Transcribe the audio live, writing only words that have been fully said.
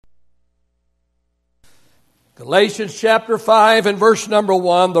Galatians chapter 5 and verse number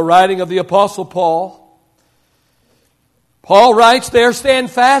 1, the writing of the Apostle Paul. Paul writes there, "Stand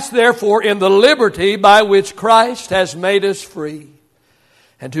fast therefore in the liberty by which Christ has made us free,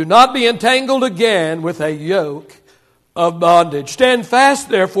 and do not be entangled again with a yoke of bondage. Stand fast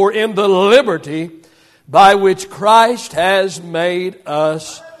therefore in the liberty by which Christ has made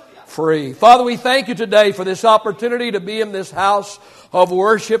us free." Father, we thank you today for this opportunity to be in this house of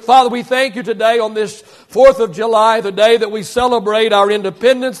worship. Father, we thank you today on this 4th of July, the day that we celebrate our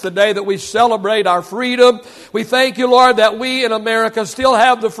independence, the day that we celebrate our freedom. We thank you, Lord, that we in America still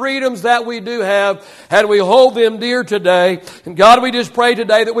have the freedoms that we do have, and we hold them dear today. And God, we just pray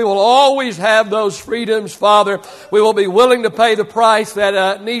today that we will always have those freedoms, Father. We will be willing to pay the price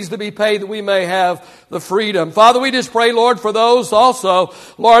that needs to be paid that we may have the freedom. Father, we just pray, Lord, for those also,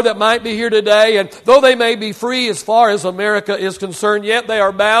 Lord, that might be here today, and though they may be free as far as America is concerned, yet they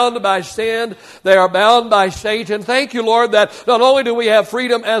are bound by sin, they are bound by Satan. Thank you, Lord, that not only do we have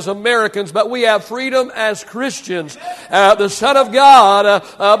freedom as Americans, but we have freedom as Christians. The Son of God,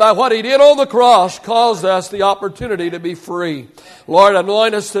 by what He did on the cross, caused us the opportunity to be free. Lord,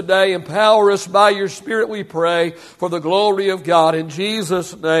 anoint us today, empower us by your Spirit, we pray, for the glory of God. In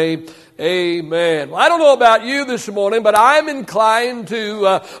Jesus' name, amen. Well, I don't know about you this morning, but I'm inclined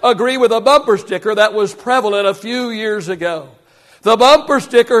to agree with a bumper sticker that was prevalent a few years ago. The bumper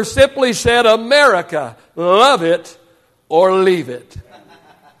sticker simply said, "America, love it or leave it."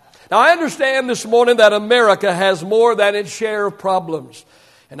 Now, I understand this morning that America has more than its share of problems.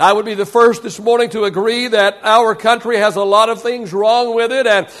 And I would be the first this morning to agree that our country has a lot of things wrong with it,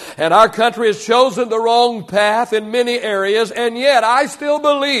 and our country has chosen the wrong path in many areas. And yet, I still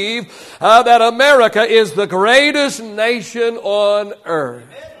believe that America is the greatest nation on earth.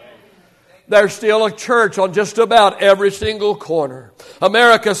 There's still a church on just about every single corner.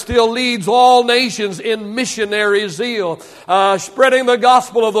 America still leads all nations in missionary zeal, spreading the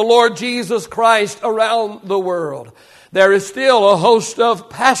gospel of the Lord Jesus Christ around the world. There is still a host of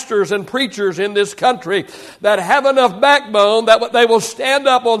pastors and preachers in this country that have enough backbone that they will stand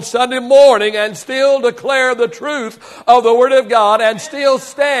up on Sunday morning and still declare the truth of the Word of God and still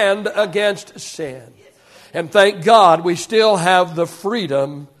stand against sin. And thank God we still have the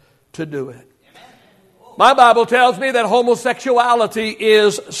freedom to do it. My Bible tells me that homosexuality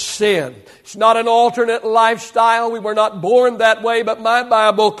is sin. It's not an alternate lifestyle. We were not born that way, but my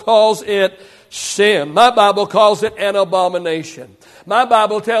Bible calls it sin. My Bible calls it an abomination. My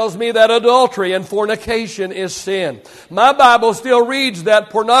Bible tells me that adultery and fornication is sin. My Bible still reads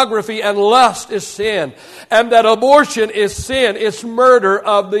that pornography and lust is sin, and that abortion is sin. It's murder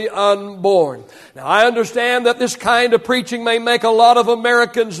of the unborn. Now, I understand that this kind of preaching may make a lot of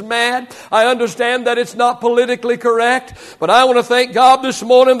Americans mad. I understand that it's not politically correct, but I want to thank God this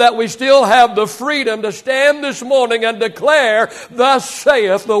morning that we still have the freedom to stand this morning and declare, "Thus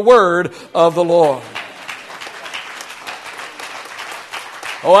saith the word of the Lord."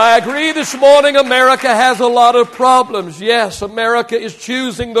 Oh, I agree this morning America has a lot of problems. Yes, America is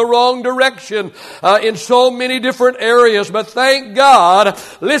choosing the wrong direction in so many different areas. But thank God,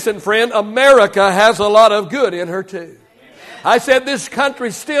 listen friend, America has a lot of good in her too. I said this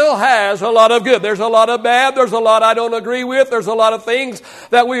country still has a lot of good. There's a lot of bad. There's a lot I don't agree with. There's a lot of things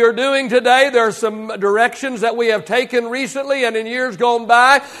that we are doing today. There's some directions that we have taken recently and in years gone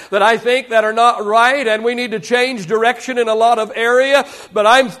by that I think that are not right, and we need to change direction in a lot of area. But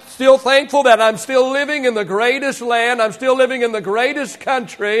I'm still thankful that I'm still living in the greatest land. I'm still living in the greatest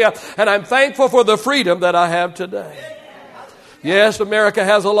country, and I'm thankful for the freedom that I have today. Yes, America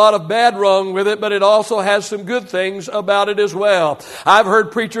has a lot of bad wrong with it, but it also has some good things about it as well. I've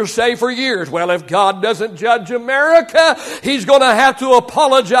heard preachers say for years, well, if God doesn't judge America, He's going to have to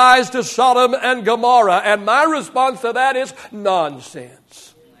apologize to Sodom and Gomorrah. And my response to that is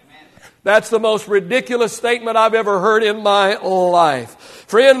nonsense. That's the most ridiculous statement I've ever heard in my life.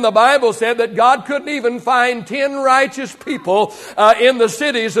 Friend, the Bible said that God couldn't even find 10 righteous people in the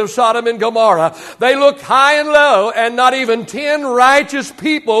cities of Sodom and Gomorrah. They looked high and low, and not even 10 righteous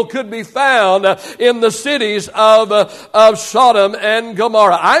people could be found in the cities of Sodom and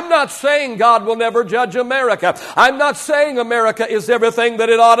Gomorrah. I'm not saying God will never judge America. I'm not saying America is everything that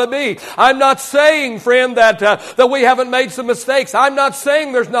it ought to be. I'm not saying, friend, that we haven't made some mistakes. I'm not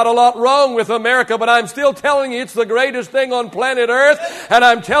saying there's not a lot wrong with America, but I'm still telling you it's the greatest thing on planet Earth. And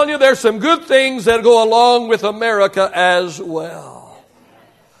I'm telling you there's some good things that go along with America as well.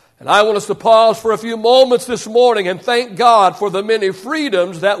 And I want us to pause for a few moments this morning and thank God for the many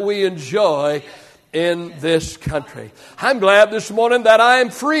freedoms that we enjoy in this country. I'm glad this morning that I am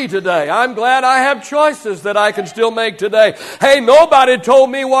free today. I'm glad I have choices that I can still make today. Hey, nobody told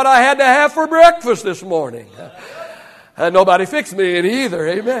me what I had to have for breakfast this morning. And nobody fixed me any either.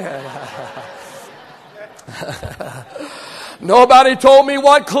 Amen. Nobody told me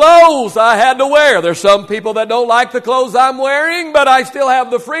what clothes I had to wear. There's some people that don't like the clothes I'm wearing, but I still have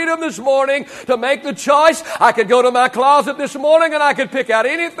the freedom this morning to make the choice. I could go to my closet this morning and I could pick out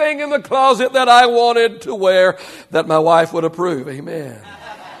anything in the closet that I wanted to wear that my wife would approve. Amen.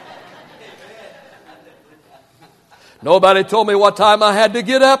 Nobody told me what time I had to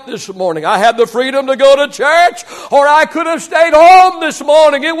get up this morning. I had the freedom to go to church, or I could have stayed home this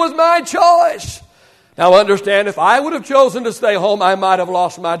morning. It was my choice. Now understand, if I would have chosen to stay home, I might have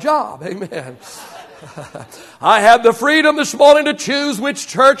lost my job. Amen. I had the freedom this morning to choose which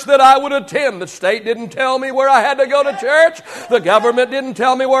church that I would attend. The state didn't tell me where I had to go to church. The government didn't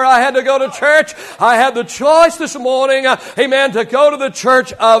tell me where I had to go to church. I had the choice this morning, amen, to go to the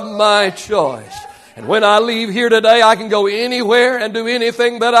church of my choice. And when I leave here today, I can go anywhere and do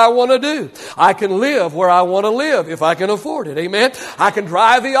anything that I want to do. I can live where I want to live if I can afford it. Amen. I can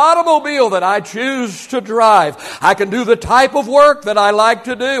drive the automobile that I choose to drive. I can do the type of work that I like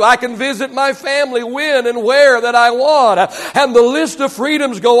to do. I can visit my family when and where that I want. And the list of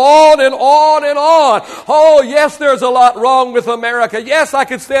freedoms go on and on and on. Oh, yes, there's a lot wrong with America. Yes, I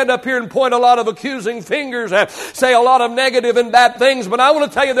could stand up here and point a lot of accusing fingers and say a lot of negative and bad things, but I want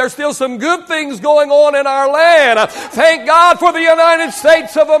to tell you there's still some good things going on in our land. Thank God for the United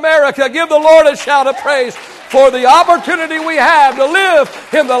States of America. Give the Lord a shout of praise for the opportunity we have to live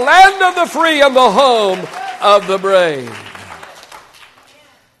in the land of the free and the home of the brave.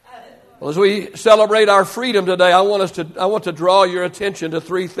 Well, as we celebrate our freedom today, I want to draw your attention to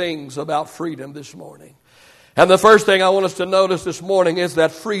three things about freedom this morning. And the first thing I want us to notice this morning is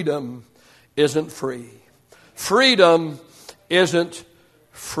that freedom isn't free. Freedom isn't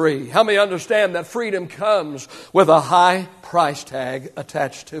free. How many understand that freedom comes with a high price tag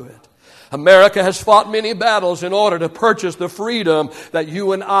attached to it? America has fought many battles in order to purchase the freedom that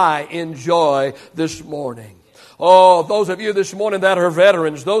you and I enjoy this morning. Oh, those of you this morning that are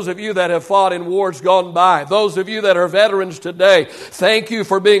veterans, those of you that have fought in wars gone by, those of you that are veterans today, thank you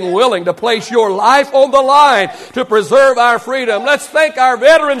for being willing to place your life on the line to preserve our freedom. Let's thank our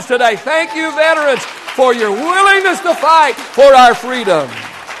veterans today. Thank you, veterans, for your willingness to fight for our freedom.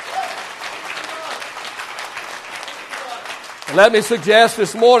 And let me suggest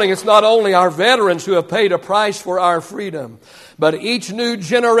this morning, it's not only our veterans who have paid a price for our freedom, but each new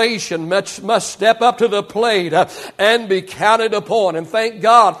generation must step up to the plate and be counted upon. And thank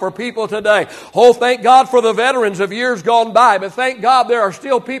God for people today. Oh, thank God for the veterans of years gone by. But thank God there are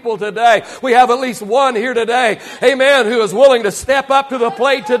still people today. We have at least one here today, amen, who is willing to step up to the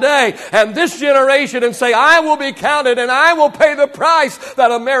plate today and this generation and say, I will be counted and I will pay the price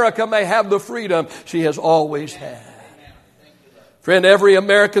that America may have the freedom she has always had. Friend, every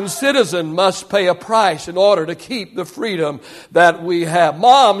American citizen must pay a price in order to keep the freedom that we have.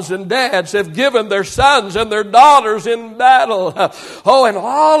 Moms and dads have given their sons and their daughters in battle. Oh, and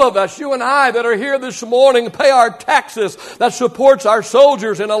all of us, you and I that are here this morning, pay our taxes that supports our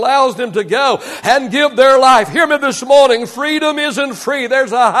soldiers and allows them to go and give their life. Hear me this morning, freedom isn't free.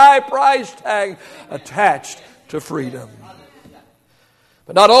 There's a high price tag attached to freedom.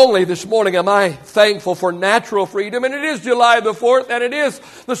 But not only this morning am I thankful for natural freedom, and it is July the 4th, and it is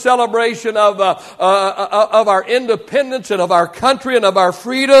the celebration of our independence and of our country and of our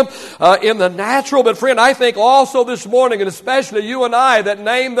freedom in the natural. But friend, I think also this morning, and especially you and I that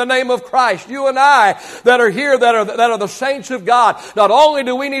name the name of Christ, you and I that are here, that are the saints of God, not only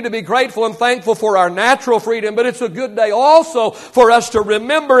do we need to be grateful and thankful for our natural freedom, but it's a good day also for us to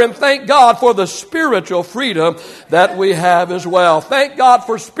remember and thank God for the spiritual freedom that we have as well. Thank God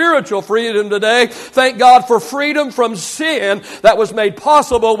for spiritual freedom today. Thank God for freedom from sin that was made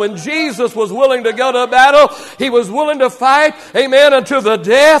possible when Jesus was willing to go to battle. He was willing to fight, amen, unto the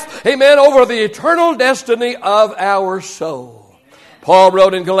death, amen, over the eternal destiny of our soul. Paul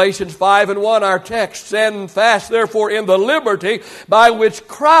wrote in Galatians 5:1, our text, stand fast therefore in the liberty by which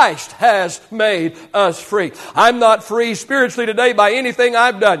Christ has made us free. I'm not free spiritually today by anything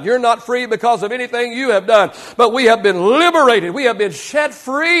I've done. You're not free because of anything you have done. But we have been liberated. We have been set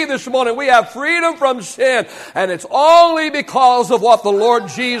free this morning. We have freedom from sin. And it's only because of what the Lord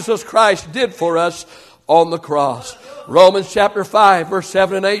Jesus Christ did for us on the cross. Romans chapter 5, verse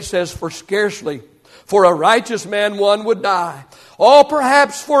 7 and 8 says, for scarcely for a righteous man one would die. Oh,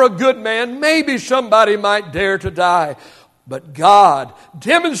 perhaps for a good man, maybe somebody might dare to die. But God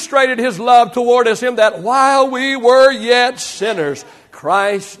demonstrated His love toward us in that while we were yet sinners,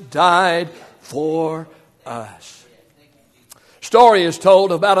 Christ died for us. Story is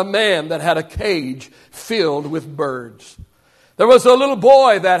told about a man that had a cage filled with birds. There was a little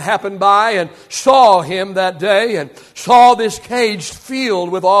boy that happened by and saw him that day and saw this cage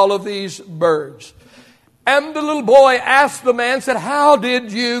filled with all of these birds. And the little boy asked the man, said, "How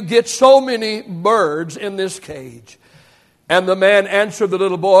did you get so many birds in this cage?" And the man answered the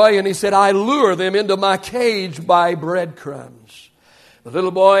little boy and he said, "I lure them into my cage by breadcrumbs." The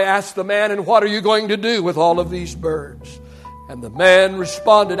little boy asked the man, "And what are you going to do with all of these birds?" And the man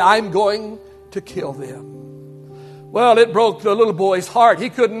responded, "I'm going to kill them." Well, it broke the little boy's heart. He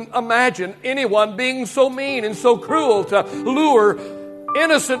couldn't imagine anyone being so mean and so cruel to lure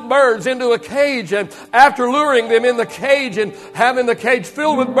innocent birds into a cage, and after luring them in the cage and having the cage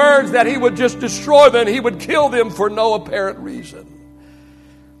filled with birds, that he would just destroy them. He would kill them for no apparent reason.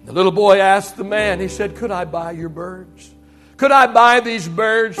 The little boy asked the man, he said, "Could I buy your birds? Could I buy these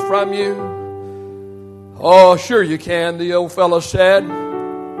birds from you?" "Oh, sure you can," the old fellow said.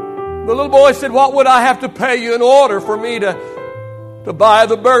 The little boy said, "What would I have to pay you in order for me to buy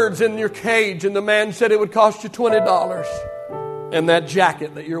the birds in your cage?" And the man said, "It would cost you $20 and that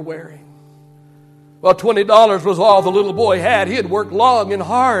jacket that you're wearing." Well, $20 was all the little boy had. He had worked long and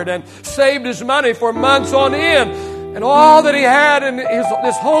hard and saved his money for months on end. And all that he had in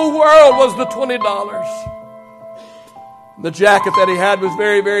this whole world was the $20. The jacket that he had was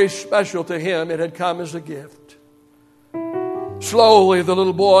very, very special to him. It had come as a gift. Slowly, the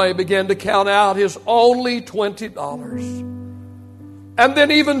little boy began to count out his only $20. And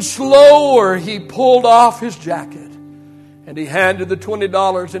then even slower, he pulled off his jacket. And he handed the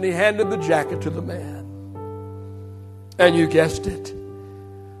 $20 and he handed the jacket to the man. And you guessed it.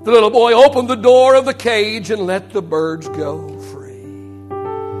 The little boy opened the door of the cage and let the birds go free.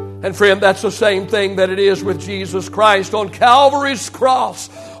 And friend, that's the same thing that it is with Jesus Christ on Calvary's cross.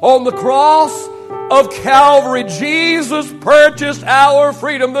 On the cross of Calvary, Jesus purchased our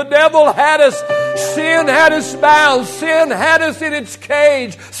freedom. The devil had us. Sin had us bound. Sin had us in its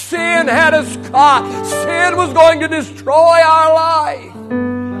cage. Sin had us caught. Sin was going to destroy our life.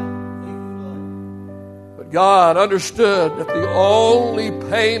 But God understood that the only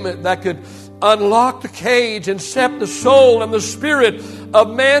payment that could unlock the cage and set the soul and the spirit of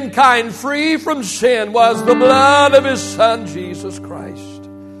mankind free from sin was the blood of His Son, Jesus Christ.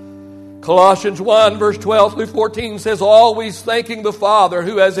 Colossians 1 verse 12 through 14 says, "Always thanking the Father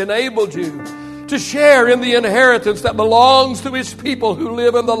who has enabled you to share in the inheritance that belongs to His people who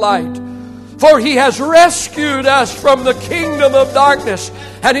live in the light. For He has rescued us from the kingdom of darkness,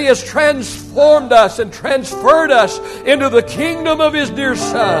 and He has transformed us and transferred us into the kingdom of His dear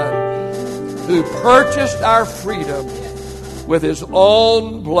Son, who purchased our freedom with His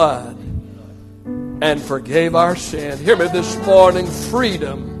own blood and forgave our sin." Hear me this morning,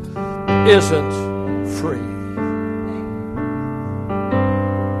 freedom isn't free.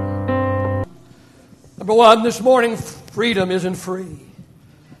 Number one, this morning, freedom isn't free.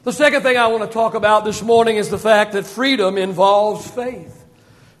 The second thing I want to talk about this morning is the fact that freedom involves faith.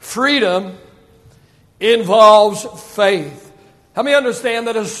 Freedom involves faith. Help me understand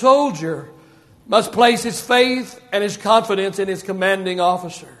that a soldier must place his faith and his confidence in his commanding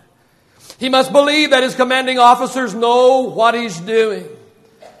officer. He must believe that his commanding officers know what he's doing.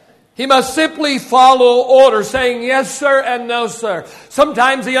 He must simply follow orders, saying yes, sir, and no, sir.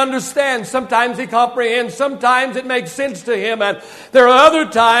 Sometimes he understands. Sometimes he comprehends. Sometimes it makes sense to him. And there are other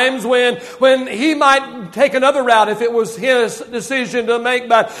times when he might take another route if it was his decision to make.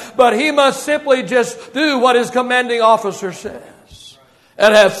 But he must simply just do what his commanding officer says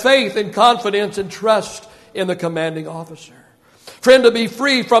and have faith and confidence and trust in the commanding officer. Friend, to be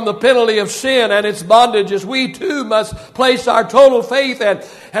free from the penalty of sin and its bondages, we too must place our total faith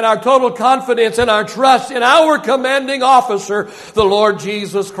and our total confidence and our trust in our commanding officer, the Lord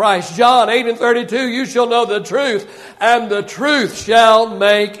Jesus Christ. John 8 and 32, "You shall know the truth, and the truth shall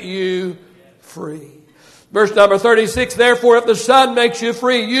make you free." Verse number 36, "Therefore, if the Son makes you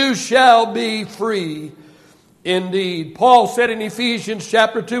free, you shall be free indeed." Paul said in Ephesians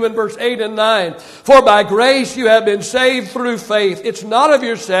chapter 2 and verse 8 and 9, "For by grace you have been saved through faith. It's not of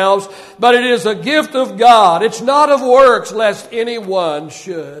yourselves, but it is a gift of God. It's not of works, lest anyone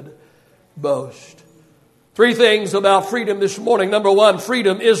should boast." Three things about freedom this morning. Number one,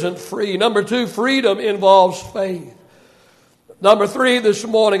 freedom isn't free. Number two, freedom involves faith. Number three this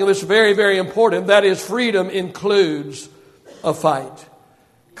morning, and this is very, very important, that is freedom includes a fight.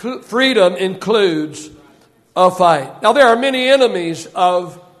 Freedom includes a fight. Now, there are many enemies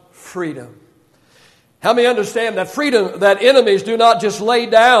of freedom. Help me understand that that enemies do not just lay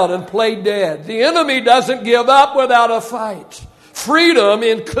down and play dead. The enemy doesn't give up without a fight. Freedom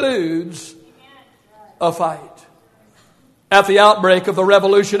includes a fight. At the outbreak of the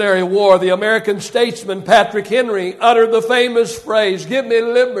Revolutionary War, the American statesman Patrick Henry uttered the famous phrase, "Give me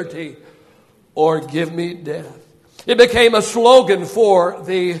liberty or give me death." It became a slogan for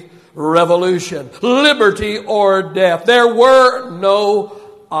the revolution. Liberty or death. There were no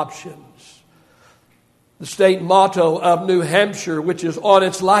options. The state motto of New Hampshire, which is on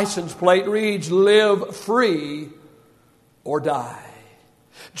its license plate, reads, "Live free or die."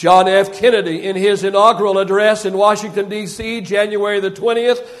 John F. Kennedy, in his inaugural address in Washington, D.C., January the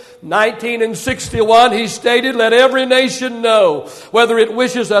 20th, 1961, he stated, "Let every nation know, whether it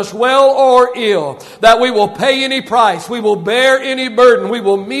wishes us well or ill, that we will pay any price, we will bear any burden, we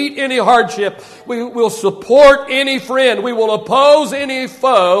will meet any hardship, we will support any friend, we will oppose any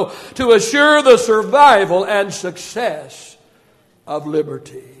foe to assure the survival and success of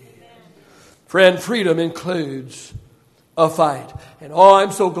liberty." Friend, freedom includes a fight. And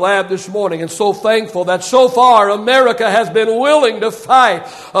I'm so glad this morning and so thankful that so far America has been willing to fight.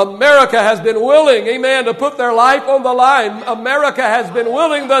 America has been willing, amen, to put their life on the line. America has been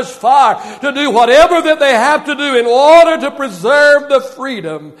willing thus far to do whatever that they have to do in order to preserve the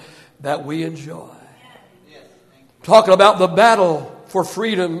freedom that we enjoy. Talking about the battle for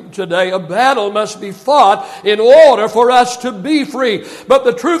freedom today. A battle must be fought in order for us to be free. But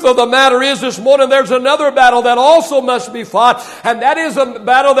the truth of the matter is this morning there's another battle that also must be fought, and that is a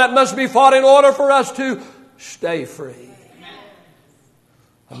battle that must be fought in order for us to stay free.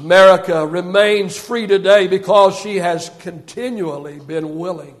 America remains free today because she has continually been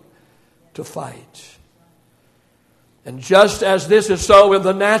willing to fight. And just as this is so in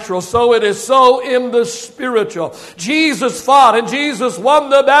the natural, so it is so in the spiritual. Jesus fought and Jesus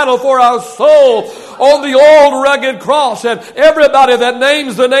won the battle for our soul on the old rugged cross. And everybody that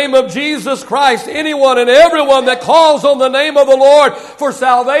names the name of Jesus Christ, anyone and everyone that calls on the name of the Lord for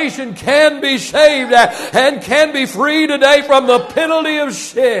salvation can be saved and can be free today from the penalty of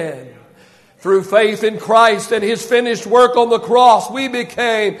sin. Through faith in Christ and His finished work on the cross, we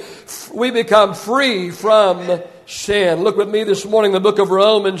become free from sin. Look with me this morning, the book of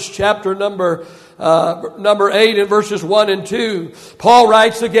Romans, chapter number 8 and verses 1 and 2. Paul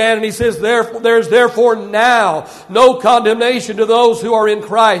writes again and he says, "There is therefore now no condemnation to those who are in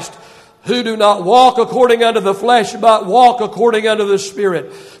Christ, who do not walk according unto the flesh, but walk according unto the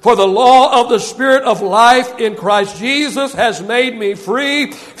Spirit. For the law of the Spirit of life in Christ Jesus has made me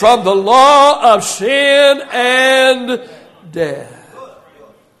free from the law of sin and death."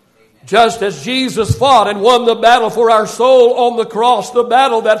 Just as Jesus fought and won the battle for our soul on the cross, the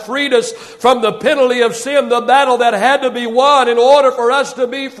battle that freed us from the penalty of sin, the battle that had to be won in order for us to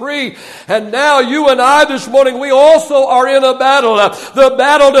be free. And now you and I this morning, we also are in a battle. The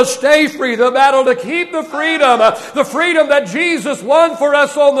battle to stay free, the battle to keep the freedom that Jesus won for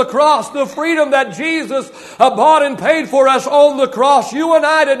us on the cross, the freedom that Jesus bought and paid for us on the cross. You and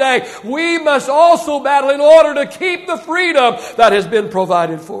I today, we must also battle in order to keep the freedom that has been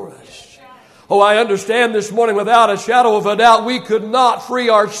provided for us. Oh, I understand this morning without a shadow of a doubt we could not free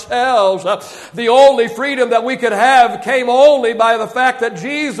ourselves. The only freedom that we could have came only by the fact that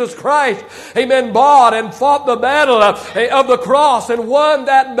Jesus Christ, amen, bought and fought the battle of the cross and won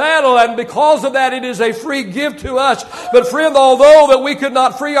that battle. And because of that, it is a free gift to us. But friend, although that we could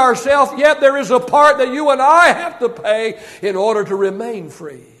not free ourselves, yet there is a part that you and I have to pay in order to remain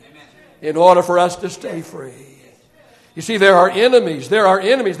free, in order for us to stay free. You see, there are enemies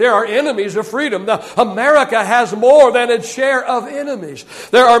of freedom. Now, America has more than its share of enemies.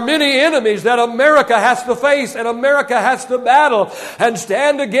 There are many enemies that America has to face and America has to battle and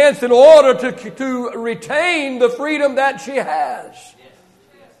stand against in order to retain the freedom that she has.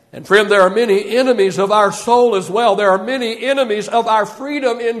 And friend, there are many enemies of our soul as well. There are many enemies of our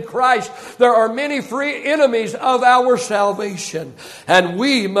freedom in Christ. There are many enemies of our salvation. And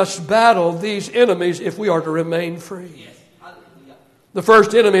we must battle these enemies if we are to remain free. The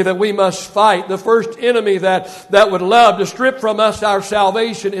first enemy that we must fight, the first enemy that would love to strip from us our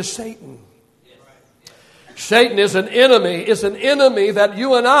salvation is Satan. Satan is an enemy that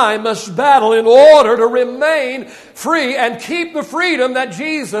you and I must battle in order to remain free and keep the freedom that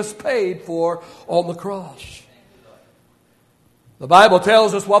Jesus paid for on the cross. The Bible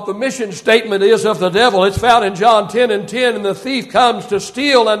tells us what the mission statement is of the devil. It's found in John 10 and 10, and the thief comes to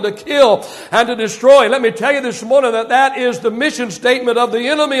steal and to kill and to destroy. Let me tell you this morning that is the mission statement of the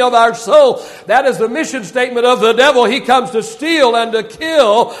enemy of our soul. That is the mission statement of the devil. He comes to steal and to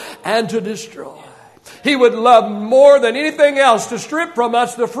kill and to destroy. He would love more than anything else to strip from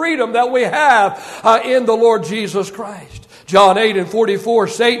us the freedom that we have in the Lord Jesus Christ. John 8:44,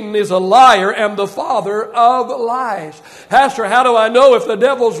 Satan is a liar and the father of lies. Pastor, how do I know if the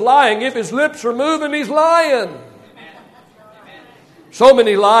devil's lying? If his lips are moving, he's lying. So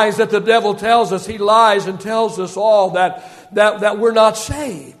many lies that the devil tells us. He lies and tells us all that we're not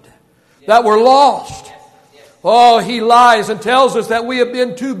saved, that we're lost. Oh, he lies and tells us that we have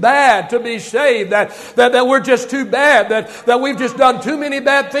been too bad to be saved, that we're just too bad, that we've just done too many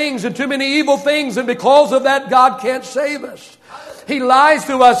bad things and too many evil things, and because of that, God can't save us. He lies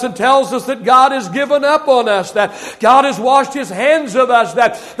to us and tells us that God has given up on us, that God has washed His hands of us,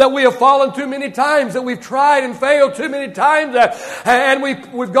 that we have fallen too many times, that we've tried and failed too many times, and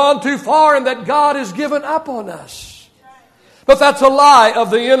we've gone too far, and that God has given up on us. But that's a lie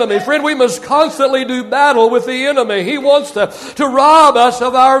of the enemy. Friend, we must constantly do battle with the enemy. He wants to rob us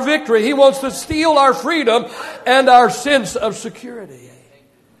of our victory. He wants to steal our freedom and our sense of security.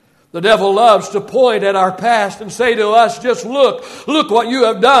 The devil loves to point at our past and say to us, just look what you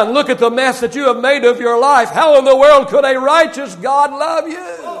have done. Look at the mess that you have made of your life. How in the world could a righteous God love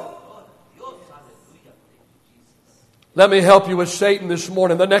you? Let me help you with Satan this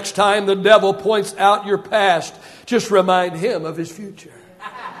morning. The next time the devil points out your past, just remind him of his future.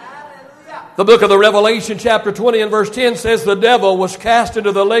 The book of the Revelation chapter 20 and verse 10 says the devil was cast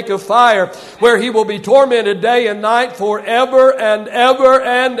into the lake of fire where he will be tormented day and night forever and ever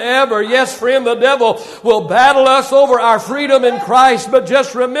and ever. Yes, friend, the devil will battle us over our freedom in Christ, but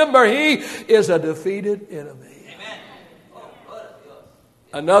just remember, he is a defeated enemy.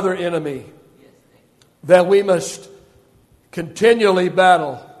 Another enemy that we must continually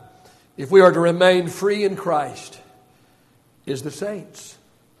battle if we are to remain free in Christ is the saints.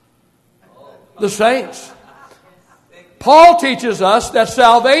 The saints. Paul teaches us that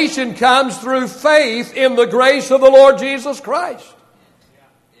salvation comes through faith in the grace of the Lord Jesus Christ.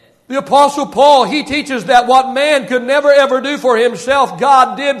 The Apostle Paul, he teaches that what man could never ever do for himself,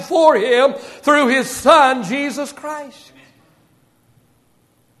 God did for him through His Son, Jesus Christ.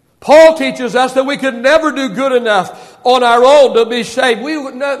 Paul teaches us that we could never do good enough on our own to be saved.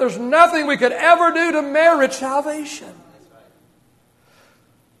 There's nothing we could ever do to merit salvation.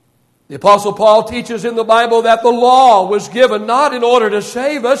 The Apostle Paul teaches in the Bible that the law was given not in order to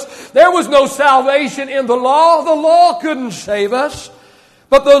save us. There was no salvation in the law. The law couldn't save us.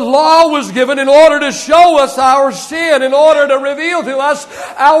 But the law was given in order to show us our sin, in order to reveal to us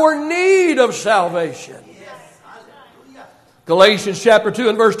our need of salvation. Galatians chapter 2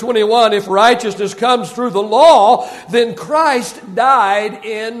 and verse 21, if righteousness comes through the law, then Christ died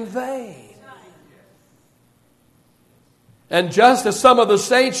in vain. And just as some of the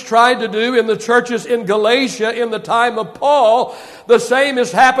saints tried to do in the churches in Galatia in the time of Paul, the same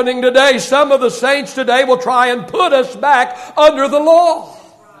is happening today. Some of the saints today will try and put us back under the law.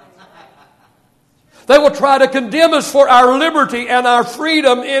 They will try to condemn us for our liberty and our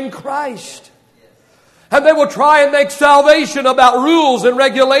freedom in Christ. And they will try and make salvation about rules and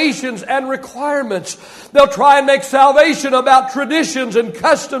regulations and requirements. They'll try and make salvation about traditions and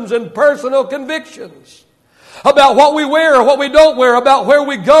customs and personal convictions. About what we wear or what we don't wear, about where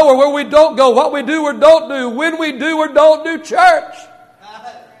we go or where we don't go, what we do or don't do, when we do or don't do church.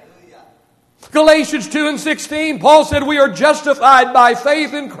 Galatians 2 and 16, Paul said we are justified by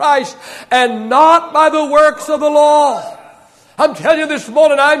faith in Christ and not by the works of the law. I'm telling you this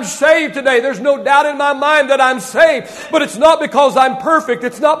morning, I'm saved today. There's no doubt in my mind that I'm saved. But it's not because I'm perfect.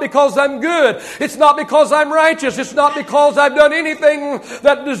 It's not because I'm good. It's not because I'm righteous. It's not because I've done anything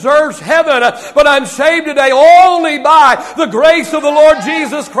that deserves heaven. But I'm saved today only by the grace of the Lord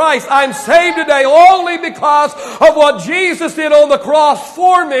Jesus Christ. I'm saved today only because of what Jesus did on the cross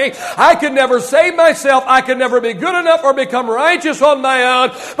for me. I could never save myself. I could never be good enough or become righteous on my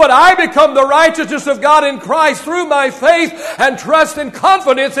own. But I become the righteousness of God in Christ through my faith and trust and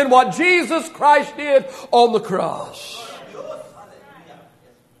confidence in what Jesus Christ did on the cross.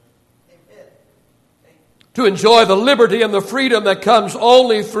 To enjoy the liberty and the freedom that comes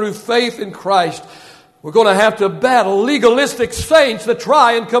only through faith in Christ, we're going to have to battle legalistic saints that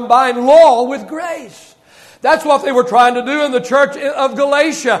try and combine law with grace. That's what they were trying to do in the church of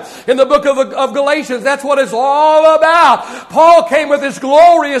Galatia. In the book of Galatians, that's what it's all about. Paul came with this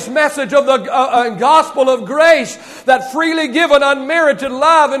glorious message of the gospel of grace, that freely given unmerited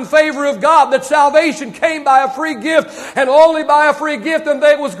love in favor of God, that salvation came by a free gift and only by a free gift, and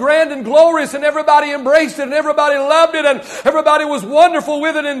that it was grand and glorious, and everybody embraced it and everybody loved it and everybody was wonderful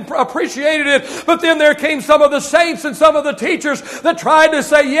with it and appreciated it. But then there came some of the saints and some of the teachers that tried to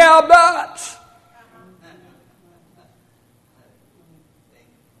say, yeah, but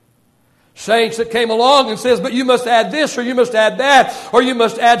Saints that came along and says, but you must add this or you must add that or you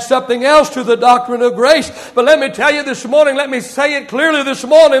must add something else to the doctrine of grace. But let me tell you this morning, let me say it clearly this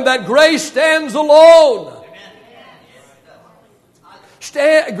morning, that grace stands alone.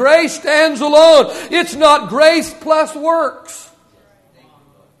 Grace stands alone. It's not grace plus works.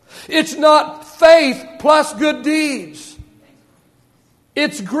 It's not faith plus good deeds.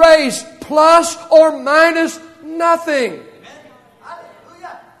 It's grace plus or minus nothing.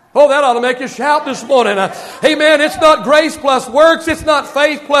 Oh, that ought to make you shout this morning. Amen. It's not grace plus works. It's not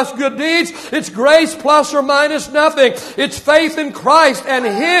faith plus good deeds. It's grace plus or minus nothing. It's faith in Christ and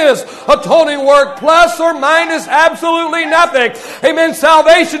His atoning work plus or minus absolutely nothing. Amen.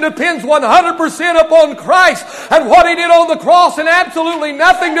 Salvation depends 100% upon Christ and what He did on the cross and absolutely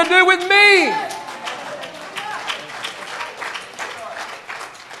nothing to do with me.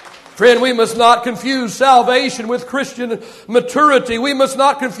 Friend, we must not confuse salvation with Christian maturity. We must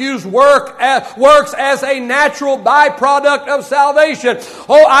not confuse works as a natural byproduct of salvation.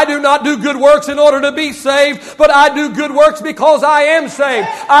 Oh, I do not do good works in order to be saved, but I do good works because I am saved.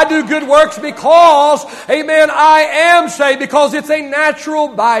 I do good works because, amen, I am saved, because it's a natural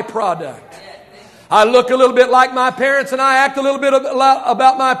byproduct. I look a little bit like my parents and I act a little bit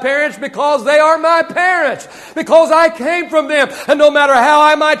about my parents because they are my parents. Because I came from them. And no matter how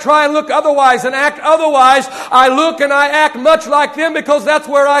I might try and look otherwise and act otherwise, I look and I act much like them because that's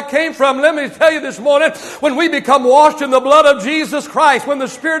where I came from. Let me tell you this morning, when we become washed in the blood of Jesus Christ, when the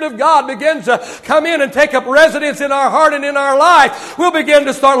Spirit of God begins to come in and take up residence in our heart and in our life, we'll begin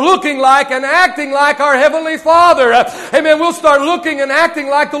to start looking like and acting like our Heavenly Father. Amen. We'll start looking and acting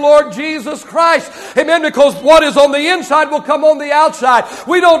like the Lord Jesus Christ. Amen. Because what is on the inside will come on the outside.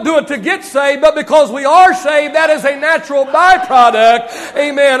 We don't do it to get saved, but because we are saved, that is a natural byproduct,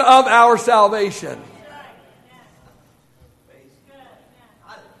 amen, of our salvation.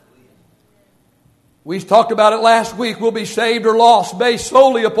 We talked about it last week. We'll be saved or lost based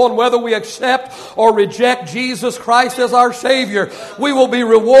solely upon whether we accept or reject Jesus Christ as our Savior. We will be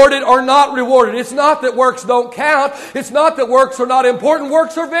rewarded or not rewarded. It's not that works don't count. It's not that works are not important.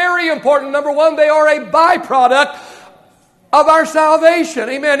 Works are very important. Number one, they are a byproduct of our salvation.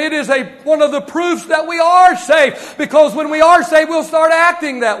 Amen. It is one of the proofs that we are saved. Because when we are saved, we'll start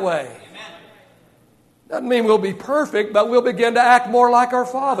acting that way. Doesn't mean we'll be perfect, but we'll begin to act more like our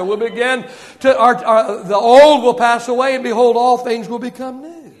Father. We'll begin to, the old will pass away, and behold, all things will become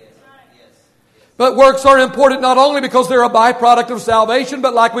new. But works are important not only because they're a byproduct of salvation,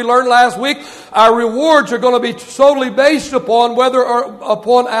 but like we learned last week, our rewards are going to be solely based upon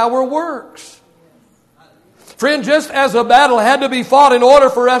upon our works. Friend, just as a battle had to be fought in order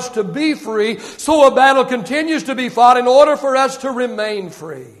for us to be free, so a battle continues to be fought in order for us to remain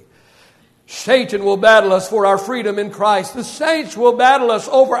free. Satan will battle us for our freedom in Christ. The saints will battle us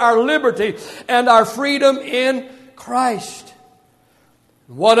over our liberty and our freedom in Christ.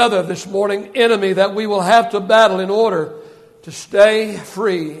 One other this morning enemy that we will have to battle in order to stay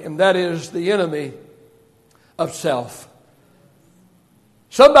free, and that is the enemy of self.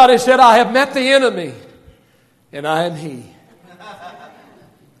 Somebody said, I have met the enemy, and I am he.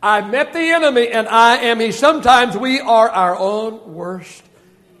 I've met the enemy, and I am he. Sometimes we are our own worst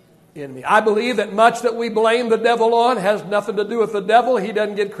enemy. I believe that much that we blame the devil on has nothing to do with the devil. He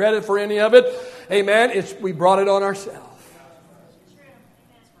doesn't get credit for any of it. Amen. We brought it on ourselves.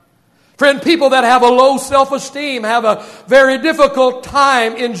 Friend, people that have a low self-esteem have a very difficult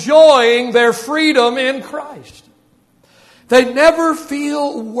time enjoying their freedom in Christ. They never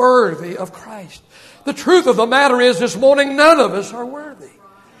feel worthy of Christ. The truth of the matter is this morning, none of us are worthy.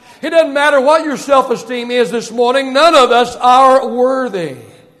 It doesn't matter what your self-esteem is this morning, none of us are worthy.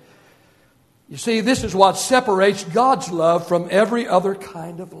 You see, this is what separates God's love from every other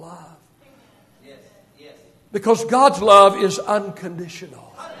kind of love. Because God's love is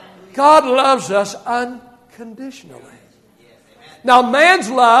unconditional. God loves us unconditionally. Now, man's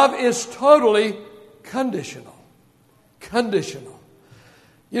love is totally conditional. Conditional.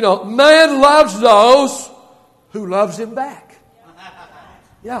 You know, man loves those who loves him back.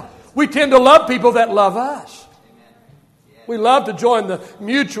 Yeah. We tend to love people that love us. We love to join the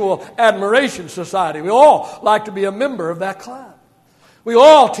Mutual Admiration Society. We all like to be a member of that club. We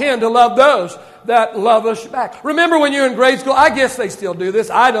all tend to love those that love us back. Remember when you're in grade school? I guess they still do this.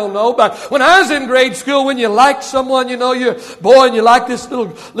 I don't know. But when I was in grade school, when you liked someone, you know, you're a boy and you like this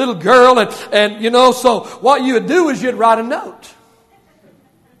little girl. And you know, so what you would do is you'd write a note.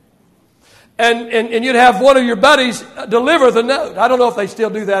 And you'd have one of your buddies deliver the note. I don't know if they still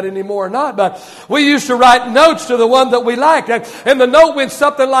do that anymore or not, but we used to write notes to the one that we liked. And the note went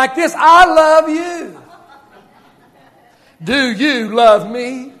something like this: I love you. Do you love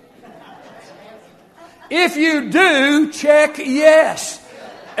me? If you do, check yes.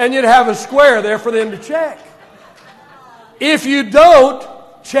 And you'd have a square there for them to check. If you don't,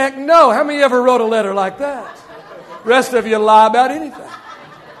 check no. How many ever wrote a letter like that? The rest of you lie about anything.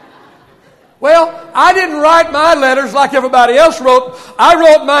 Well, I didn't write my letters like everybody else wrote. I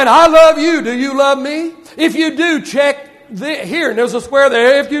wrote mine, I love you. Do you love me? If you do, check here. And there's a square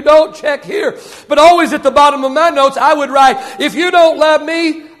there. If you don't, check here. But always at the bottom of my notes, I would write, if you don't love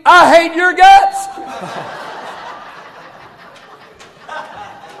me, I hate your guts.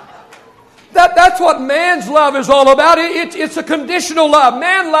 That's what man's love is all about. It's a conditional love.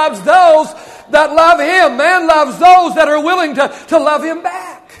 Man loves those that love him. Man loves those that are willing to love him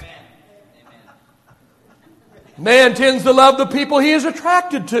back. Man tends to love the people he is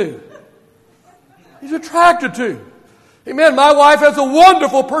attracted to. He's attracted to. Amen. My wife has a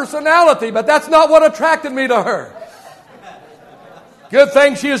wonderful personality, but that's not what attracted me to her. Good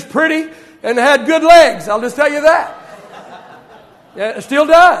thing she is pretty and had good legs. I'll just tell you that. Yeah, it still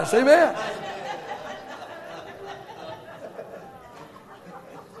does. Amen.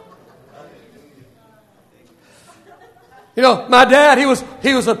 You know, my dad, he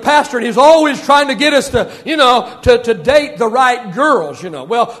was a pastor, and he was always trying to get us to date the right girls,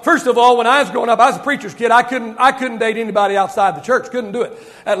 Well, first of all, when I was growing up, I was a preacher's kid. I couldn't date anybody outside the church. Couldn't do it.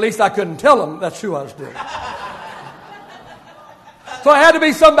 At least I couldn't tell them that's who I was doing. So I had to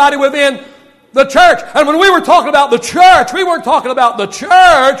be somebody within the church. And when we were talking about the church, we weren't talking about the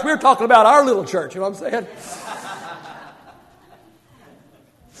church. We were talking about our little church. You know what I'm saying?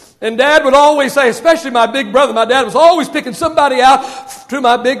 And Dad would always say, especially my big brother, my dad was always picking somebody out for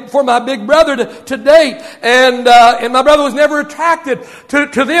my big brother to date. And my brother was never attracted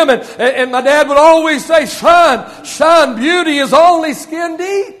to them. And my dad would always say, son, beauty is only skin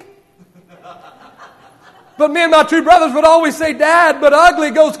deep. But me and my two brothers would always say, Dad, but ugly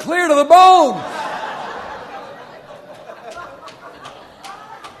goes clear to the bone.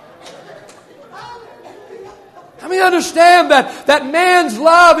 I mean, understand that man's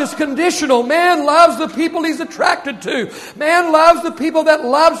love is conditional. Man loves the people he's attracted to. Man loves the people that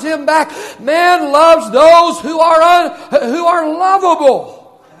loves him back. Man loves those who are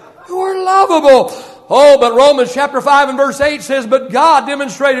lovable. Who are lovable. Oh, but Romans chapter 5 and verse 8 says, but God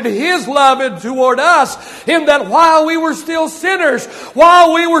demonstrated His love toward us in that while we were still sinners,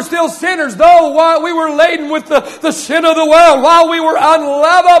 while we were laden with the sin of the world, while we were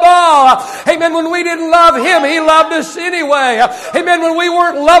unlovable, amen, when we didn't love Him, He loved us anyway. Amen, when we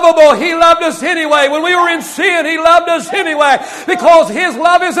weren't lovable, He loved us anyway. When we were in sin, He loved us anyway, because His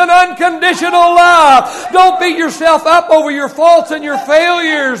love is an unconditional love. Don't beat yourself up over your faults and your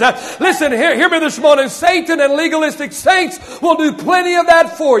failures. Listen, hear me this morning. Satan and legalistic saints will do plenty of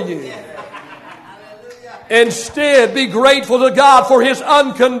that for you. Instead, be grateful to God for His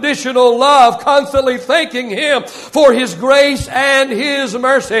unconditional love, constantly thanking Him for His grace and His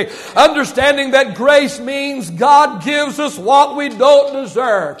mercy. Understanding that grace means God gives us what we don't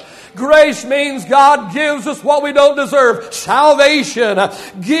deserve. Grace means God gives us what we don't deserve. Salvation,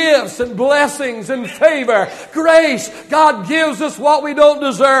 gifts and blessings and favor. Grace, God gives us what we don't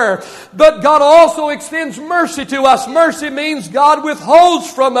deserve. But God also extends mercy to us. Mercy means God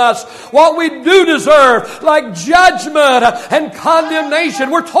withholds from us what we do deserve, like judgment and condemnation.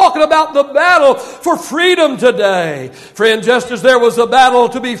 We're talking about the battle for freedom today. Friend, just as there was a battle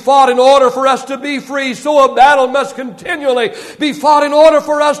to be fought in order for us to be free, so a battle must continually be fought in order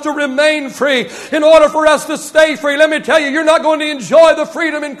for us to remain free, in order for us to stay free. Let me tell you, you're not going to enjoy the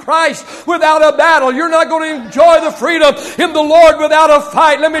freedom in Christ without a battle. You're not going to enjoy the freedom in the Lord without a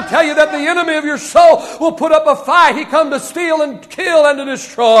fight. Let me tell you that the enemy of your soul will put up a fight. He comes to steal and kill and to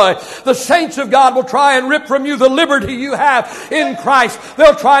destroy. The saints of God will try and rip from you the liberty you have in Christ.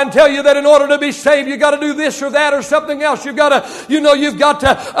 They'll try and tell you that in order to be saved, you've got to do this or that or something else. You've got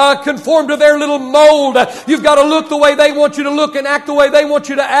to conform to their little mold. You've got to look the way they want you to look and act the way they want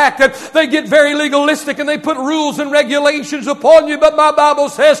you to act. And they get very legalistic and they put rules and regulations upon you. But my Bible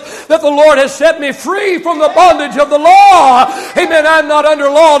says that the Lord has set me free from the bondage of the law. Amen. I'm not under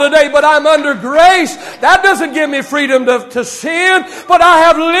law today, but I'm under grace. That doesn't give me freedom to sin, but I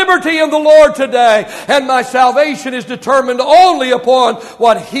have liberty in the Lord today. And my salvation is determined only upon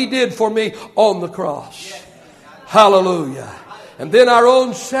what He did for me on the cross. Hallelujah. And then our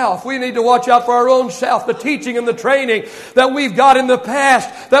own self. We need to watch out for our own self. The teaching and the training that we've got in the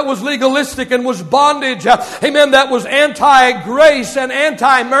past that was legalistic and was bondage. Amen. That was anti-grace and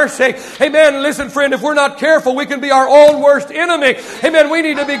anti-mercy. Amen. Listen, friend, if we're not careful, we can be our own worst enemy. Amen. We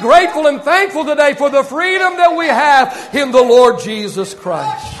need to be grateful and thankful today for the freedom that we have in the Lord Jesus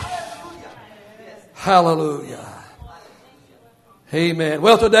Christ. Hallelujah. Amen.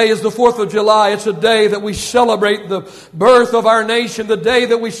 Well, today is the 4th of July. It's a day that we celebrate the birth of our nation, the day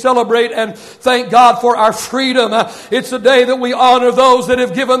that we celebrate and thank God for our freedom. It's a day that we honor those that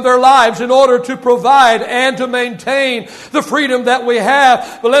have given their lives in order to provide and to maintain the freedom that we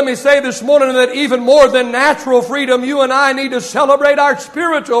have. But let me say this morning that even more than natural freedom, you and I need to celebrate our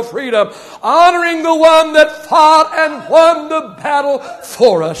spiritual freedom, honoring the one that fought and won the battle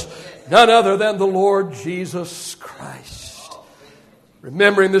for us, none other than the Lord Jesus Christ.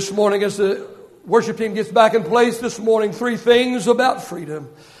 Remembering this morning as the worship team gets back in place this morning, 3 things about freedom.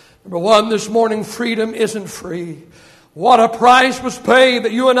 Number 1, this morning, freedom isn't free. What a price was paid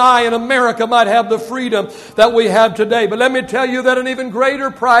that you and I in America might have the freedom that we have today. But let me tell you that an even greater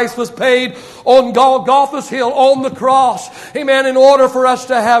price was paid on Golgotha's hill, on the cross. Amen. In order for us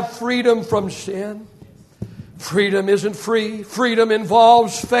to have freedom from sin. Freedom isn't free. Freedom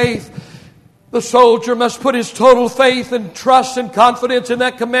involves faith. The soldier must put his total faith and trust and confidence in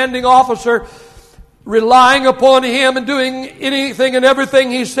that commanding officer, relying upon him and doing anything and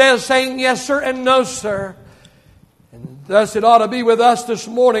everything he says, saying yes, sir, and no, sir. And thus it ought to be with us this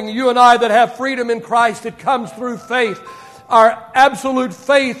morning. You and I that have freedom in Christ, it comes through faith. Our absolute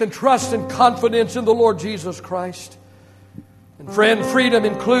faith and trust and confidence in the Lord Jesus Christ. And friend, freedom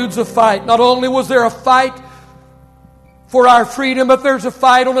includes a fight. Not only was there a fight for our freedom, but there's a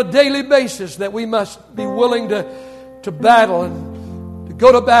fight on a daily basis that we must be willing to battle and to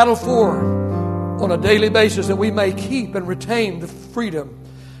go to battle for on a daily basis, that we may keep and retain the freedom,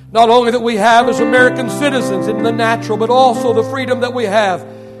 not only that we have as American citizens in the natural, but also the freedom that we have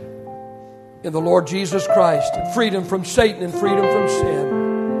in the Lord Jesus Christ, and freedom from Satan and freedom from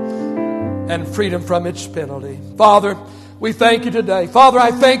sin and freedom from its penalty. Father, we thank you today. Father,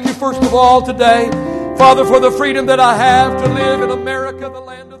 I thank you first of all today, Father, for the freedom that I have to live in America, the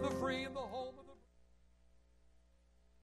land of the